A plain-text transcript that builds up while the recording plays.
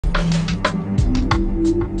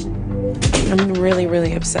I'm really,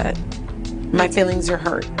 really upset. My feelings are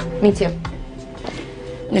hurt. Me too.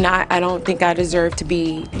 And I don't think I deserve to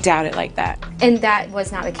be doubted like that. And that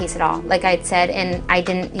was not the case at all. Like I had said, and I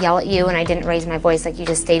didn't yell at you and I didn't raise my voice like you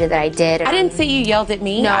just stated that I did. I didn't say you yelled at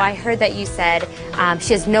me. No, I heard that you said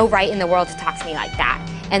she has no right in the world to talk to me like that.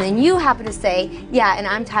 And then you happen to say, yeah, and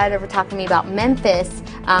I'm tired of her talking to me about Memphis,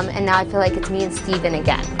 and now I feel like it's me and Steven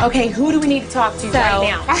again. Okay, who do we need to talk to right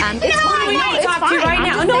now? It's fine. Who do we need to talk to right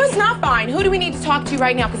now? No, it's not fine. Who do we need to talk to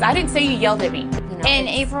right now? Because I didn't say you yelled at me. In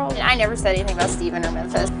April, I never said anything about Steven or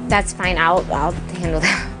Memphis. That's fine. I'll handle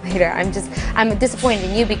that later. I'm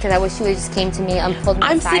disappointed in you because I wish you would just came to me and pulled me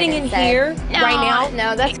aside. I'm sitting in here right now.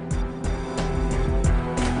 No, that's.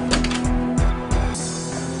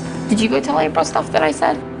 Did you go tell April stuff that I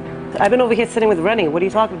said? I've been over here sitting with Rennie. What are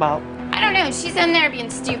you talking about? I don't know. She's in there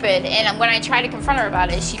being stupid, and when I try to confront her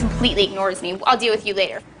about it, she completely ignores me. I'll deal with you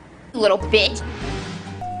later, little bitch.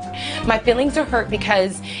 My feelings are hurt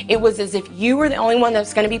because it was as if you were the only one that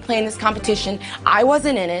was going to be playing this competition. I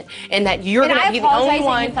wasn't in it, and that you're going to be the only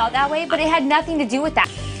one. That you felt that way, but it had nothing to do with that.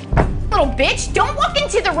 Little bitch, don't walk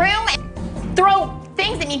into the room and throw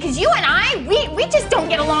things at me, because you and I, we just don't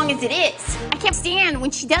get along as it is. I can't stand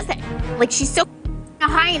when she does that. Like, she's so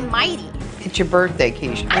high and mighty. It's your birthday,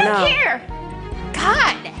 Keesha. I don't care.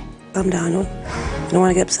 God. Calm down. I don't want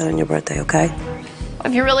to get upset on your birthday, okay?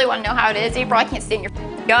 If you really want to know how it is, April, I can't stand your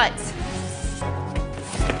guts.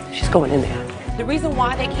 She's going in there. The reason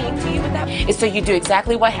why they came to you with that is so you do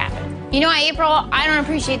exactly what happened. You know what, April? I don't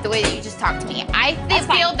appreciate the way that you just talked to me. I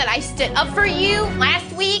feel that I stood up for you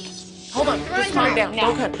last week. Hold on, just calm down.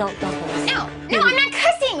 No. Don't. No, I'm not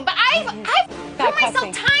cussing, but I've put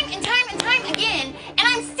myself time and time again, and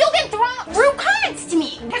I'm still getting thrown rude comments to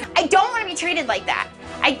me. I don't want to be treated like that.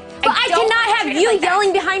 But I cannot have you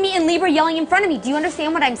yelling behind me and Libra yelling in front of me. Do you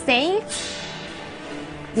understand what I'm saying?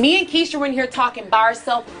 Me and Keesha were in here talking by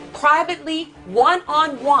ourselves, privately,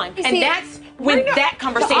 one-on-one, and that's when that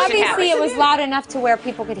conversation happened. Obviously, it was loud enough to where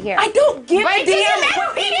people could hear. I don't give a damn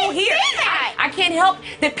what people hear. I can't help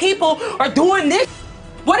that people are doing this.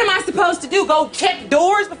 What am I supposed to do? Go check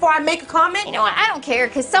doors before I make a comment? You know what? I don't care,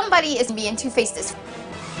 because somebody is being two-faced as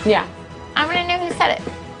Yeah. I'm gonna know who said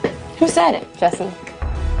it. Who said it? Jesse.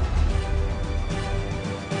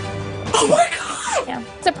 Oh my God! Yeah.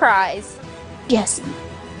 Surprise. Yes.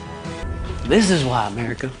 This is why,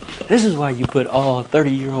 America. This is why you put all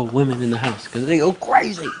 30-year-old women in the house, because they go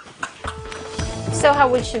crazy. So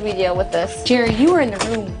how should we deal with this? Jerry, you were in the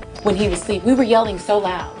room when he was asleep. We were yelling so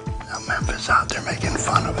loud. Now Memphis out there making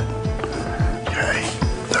fun of it. Jerry,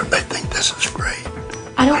 they think this is great.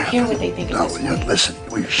 I don't care what they think of No, this. listen,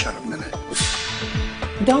 will you shut up a minute?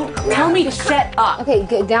 Don't tell me to shut up. Okay,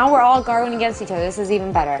 good. Now we're all arguing against each other. This is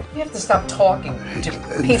even better. You have to stop talking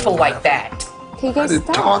to people like that. Okay, you I guys didn't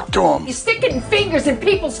stop. talk to him. You're sticking fingers in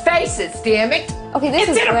people's faces, damn it. Okay, this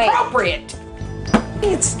It's is great. inappropriate. I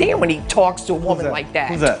can't stand when he talks to a woman like that.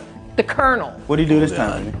 Who's that? The Colonel. What'd he do this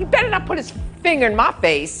time? He better not put his finger in my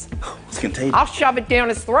face. It's contagious. I'll shove it down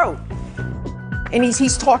his throat. And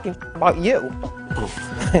he's talking about you.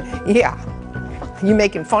 Yeah. You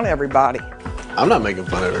making fun of everybody. I'm not making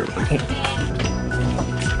fun of everybody.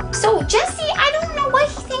 So Jesse, I don't know why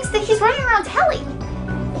he thinks that he's running around telling.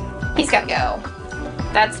 He's gotta go.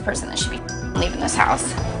 That's the person that should be leaving this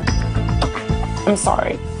house. I'm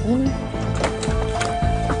sorry.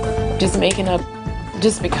 Just making up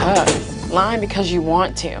just because. Lying because you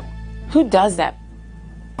want to. Who does that?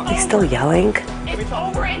 He's still yelling? It's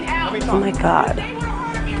over and out. Oh my God.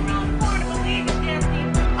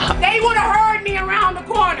 They would have heard me around the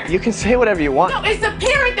corner. You can say whatever you want. No, it's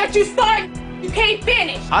apparent that you start. You can't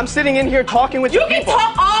finish. I'm sitting in here talking with You you can people.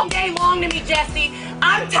 talk all day long to me, Jesse.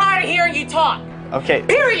 I'm tired of hearing you talk. Okay.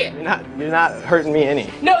 Period. You're not hurting me any.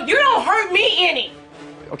 No, you don't hurt me any.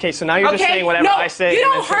 Okay, so now you're just saying whatever no, I say. You and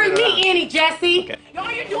don't then hurt turning it me any, Jesse. Okay. All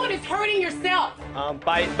you're doing is hurting yourself.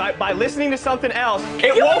 By listening to something else,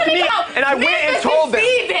 it You woke me know, up, and I went and Memphis told them.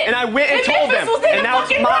 received it. And I went and told them. Memphis was in And the now it's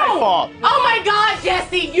fucking my room. fault. Oh my God,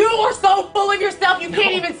 Jesse, you are so full of yourself you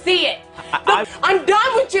can't even see it. Look, I'm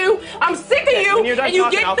done with you. I'm sick of you, when you're done and you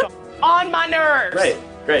talking, get I'll on my nerves.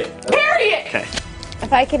 Great. Period. Okay.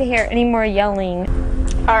 If I could hear any more yelling.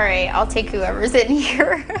 All right, I'll take whoever's in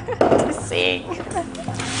here to sing.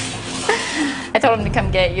 I told him to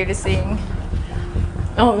come get you to sing.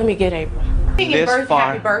 Oh, let me get April. This far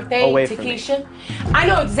happy birthday away to from me. Keesha. I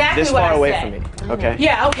know exactly This what far I away said. from me. Okay.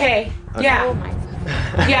 Yeah, okay. Yeah. Oh my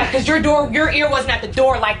God. Yeah, because your ear wasn't at the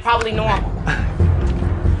door like probably normal.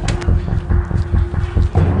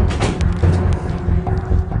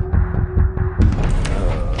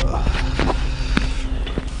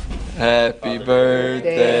 Happy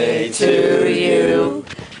birthday to you.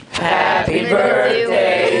 Happy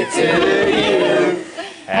birthday to you.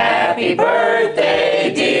 Happy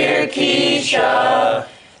birthday, dear Keesha.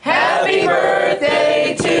 Happy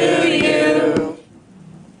birthday to you.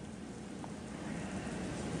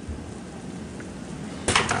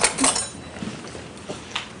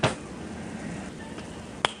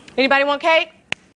 Anybody want cake?